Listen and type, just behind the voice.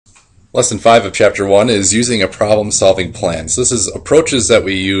Lesson 5 of Chapter 1 is using a problem-solving plan. So this is approaches that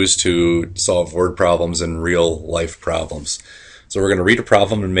we use to solve word problems and real-life problems. So we're going to read a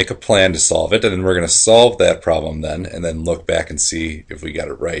problem and make a plan to solve it, and then we're going to solve that problem then, and then look back and see if we got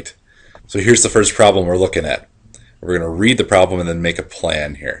it right. So here's the first problem we're looking at. We're going to read the problem and then make a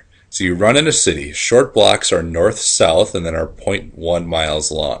plan here. So you run in a city. Short blocks are north-south and then are 0.1 miles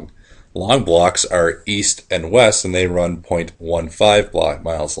long. Long blocks are east and west, and they run 0.15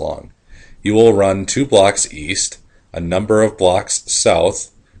 miles long. You will run 2 blocks east, a number of blocks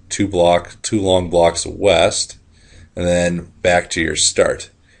south, 2 long blocks west, and then back to your start.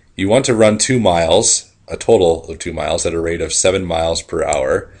 You want to run 2 miles, a total of 2 miles, at a rate of 7 miles per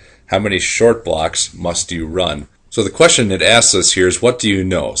hour. How many short blocks must you run? So the question it asks us here is, what do you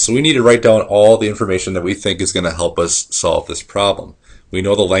know? So we need to write down all the information that we think is going to help us solve this problem. We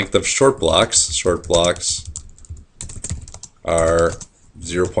know the length of short blocks. Short blocks are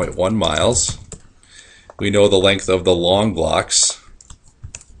 0.1 miles. We know the length of the long blocks.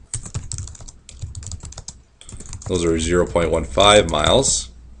 Those are 0.15 miles.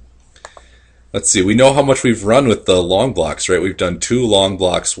 Let's see, we know how much we've run with the long blocks, right? We've done 2 long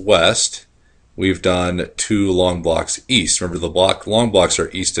blocks west. We've done 2 long blocks east. Remember, the long blocks are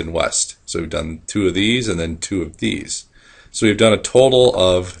east and west. So we've done 2 of these and then 2 of these. So we've done a total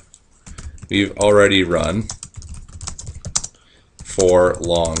of, we've already run 4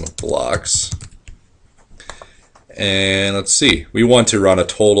 long blocks. And let's see, we want to run a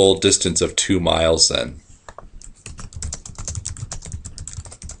total distance of 2 miles then.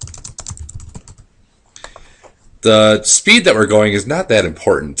 The speed that we're going is not that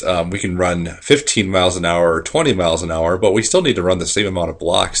important. We can run 15 miles an hour or 20 miles an hour, but we still need to run the same amount of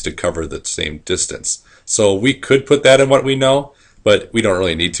blocks to cover the same distance. So we could put that in what we know, but we don't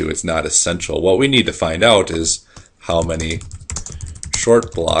really need to. It's not essential. What we need to find out is how many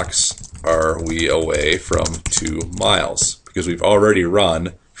short blocks are we away from 2 miles, because we've already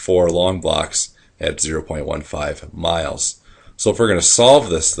run 4 long blocks at 0.15 miles. So if we're going to solve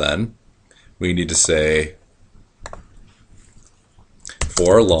this then, we need to say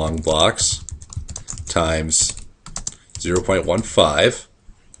 4 long blocks times 0.15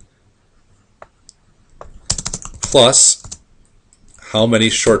 plus how many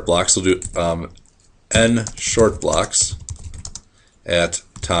short blocks. We'll do n short blocks at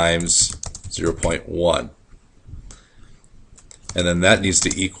times 0.1. And then that needs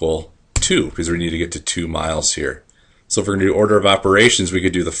to equal 2, because we need to get to 2 miles here. So if we're going to do order of operations, we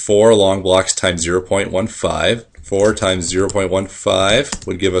could do the 4 long blocks times 0.15. 4 times 0.15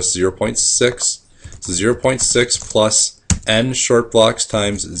 would give us 0.6. So 0.6 plus n short blocks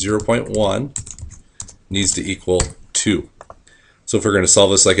times 0.1 needs to equal 2. So if we're going to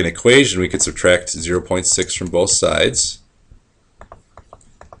solve this like an equation, we could subtract 0.6 from both sides.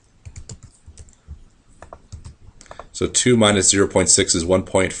 So 2 minus 0.6 is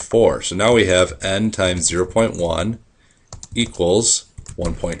 1.4. So now we have n times 0.1 equals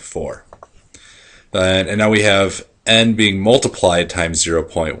 1.4. And now we have n being multiplied times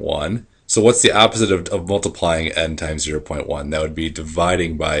 0.1. So what's the opposite of multiplying n times 0.1? That would be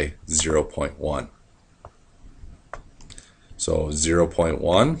dividing by 0.1. So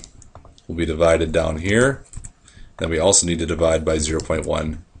 0.1 will be divided down here. Then we also need to divide by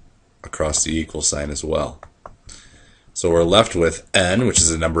 0.1 across the equal sign as well. So we're left with n, which is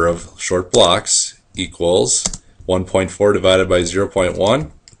the number of short blocks, equals 1.4 divided by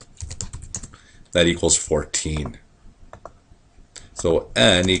 0.1. That equals 14. So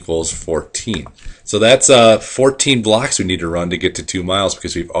n equals 14. So that's 14 blocks we need to run to get to 2 miles,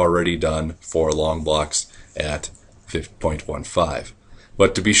 because we've already done 4 long blocks at 0.15.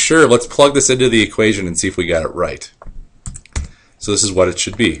 But to be sure, let's plug this into the equation and see if we got it right. So this is what it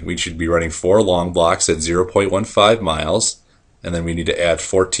should be. We should be running 4 long blocks at 0.15 miles, and then we need to add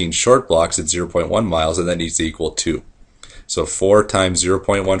 14 short blocks at 0.1 miles, and that needs to equal 2. So 4 times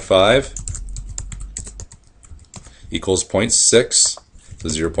 0.15 equals 0.6. So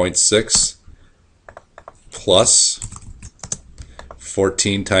 0.6 plus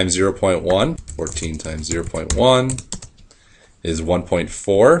 14 times 0.1. 14 times 0.1 is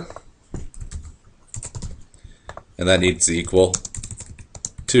 1.4. And that needs to equal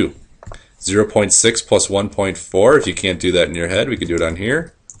 2. 0.6 plus 1.4, if you can't do that in your head, we can do it on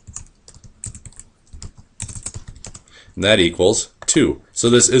here. And that equals 2. So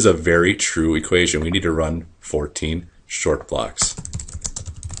this is a very true equation. We need to run 14 short blocks.